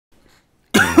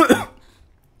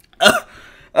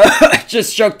I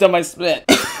just choked on my spit.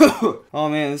 Oh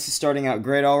man, this is starting out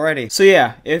great already. So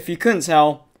yeah, if you couldn't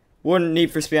tell, we're in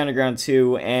Need for Speed Underground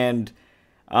 2, and,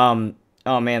 oh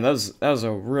man, that was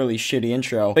a really shitty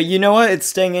intro. But you know what? It's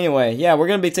staying anyway. Yeah, we're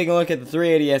gonna be taking a look at the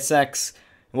 380SX,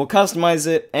 we'll customize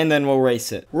it, and then we'll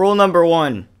race it. Rule number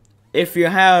 1, if you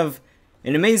have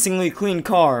an amazingly clean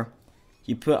car,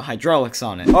 you put hydraulics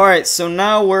on it. Alright, so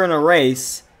now we're in a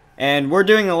race, and we're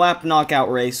doing a lap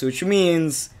knockout race, which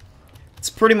means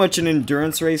it's pretty much an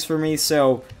endurance race for me,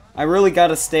 so I really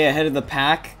gotta stay ahead of the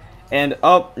pack. And,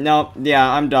 oh, no,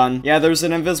 yeah, I'm done. Yeah, there's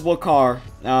an invisible car.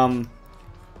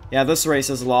 Yeah, this race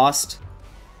is lost.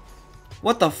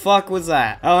 What the fuck was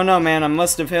that? Oh no, man, I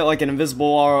must have hit like an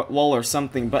invisible wall or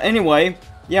something. But anyway,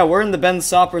 yeah, we're in the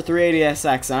Sopra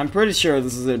 380SX, and I'm pretty sure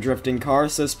this is a drifting car,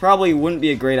 so this probably wouldn't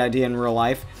be a great idea in real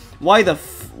life. Why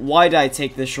did I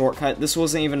take this shortcut? This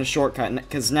wasn't even a shortcut,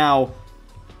 because now...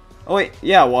 Oh wait,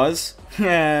 yeah, it was.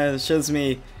 Yeah, it shows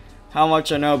me how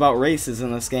much I know about races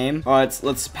in this game. Alright,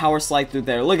 let's power slide through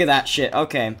there. Look at that shit.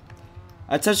 Okay.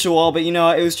 I touched the wall, but you know,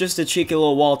 it was just a cheeky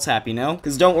little wall tap, you know?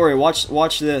 Because don't worry, watch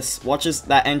this. Watch this,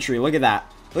 that entry. Look at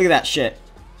that. Look at that shit.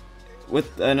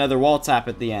 With another wall tap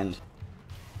at the end.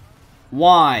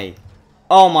 Why?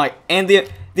 Oh my, and the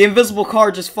invisible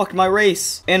car just fucked my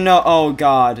race. And no, oh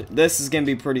god, this is gonna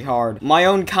be pretty hard. My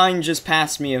own kind just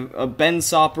passed me. A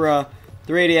Sopra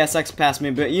 380SX passed me,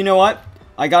 but you know what?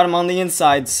 I got him on the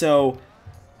inside, so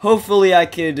hopefully I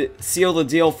could seal the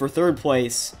deal for 3rd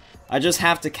place. I just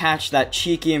have to catch that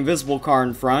cheeky invisible car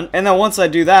in front, and then once I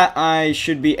do that, I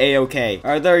should be a-okay.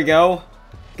 Alright, there we go.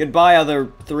 Goodbye, other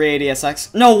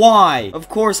 380SX. No, why? Of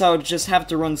course I would just have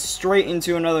to run straight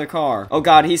into another car. Oh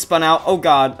god, he spun out. Oh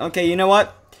god. Okay, you know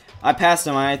what? I passed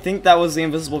him. I think that was the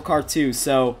invisible car too,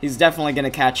 so he's definitely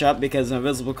gonna catch up because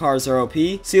invisible cars are OP.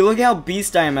 See, look how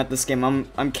beast I am at this game.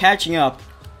 I'm catching up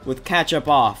with catch up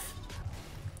off.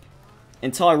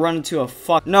 Until I run into a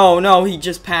fuck. No, he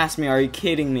just passed me. Are you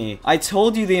kidding me? I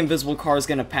told you the invisible car is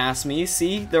gonna pass me.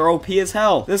 See? They're OP as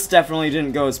hell. This definitely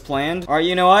didn't go as planned. Alright,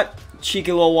 you know what?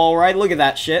 Cheeky little wall ride. Look at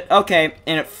that shit. Okay,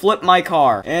 and it flipped my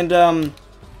car. And,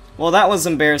 well, that was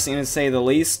embarrassing to say the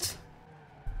least.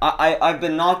 I've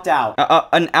been knocked out.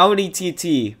 An Audi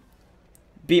TT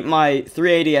beat my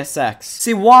 380SX.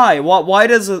 See, why? Why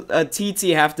does a TT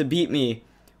have to beat me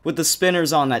with the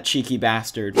spinners on, that cheeky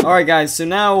bastard? Alright, guys, so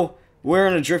now we're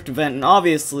in a drift event, and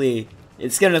obviously,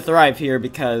 it's gonna thrive here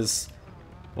because,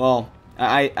 well,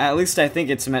 at least I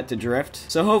think it's meant to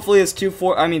drift. So hopefully this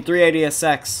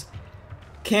 380SX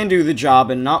can do the job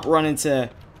and not run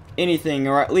into anything,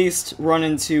 or at least run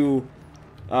into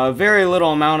a very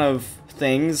little amount of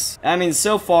things. I mean,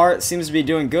 so far, it seems to be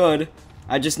doing good.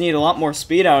 I just need a lot more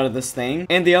speed out of this thing.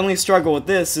 And the only struggle with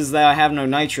this is that I have no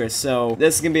nitrous, so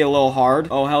this is gonna be a little hard.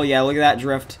 Oh, hell yeah, look at that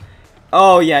drift.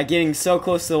 Oh yeah, getting so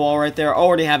close to the wall right there.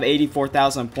 Already have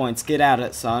 84,000 points. Get at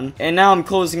it, son. And now I'm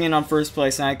closing in on 1st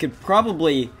place, and I could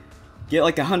probably get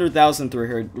like 100,000 through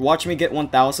here. Watch me get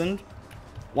 1,000.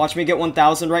 Watch me get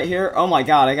 1,000 right here. Oh my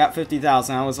god, I got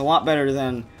 50,000. That was a lot better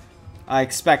than I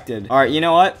expected. Alright, you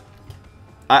know what?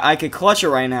 I could clutch it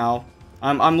right now.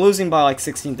 I'm losing by like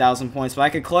 16,000 points, but I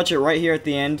could clutch it right here at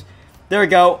the end. There we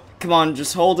go. Come on,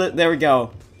 just hold it. There we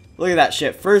go. Look at that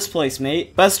shit. 1st place,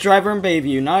 mate. Best driver in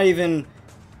Bayview.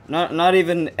 Not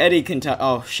even Eddie can touch.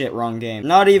 Oh shit, wrong game.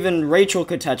 Not even Rachel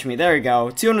could touch me. There we go.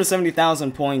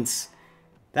 270,000 points.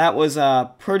 That was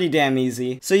pretty damn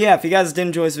easy. So yeah, if you guys did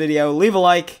enjoy this video, leave a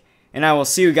like, and I will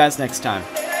see you guys next time.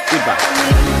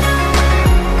 Goodbye.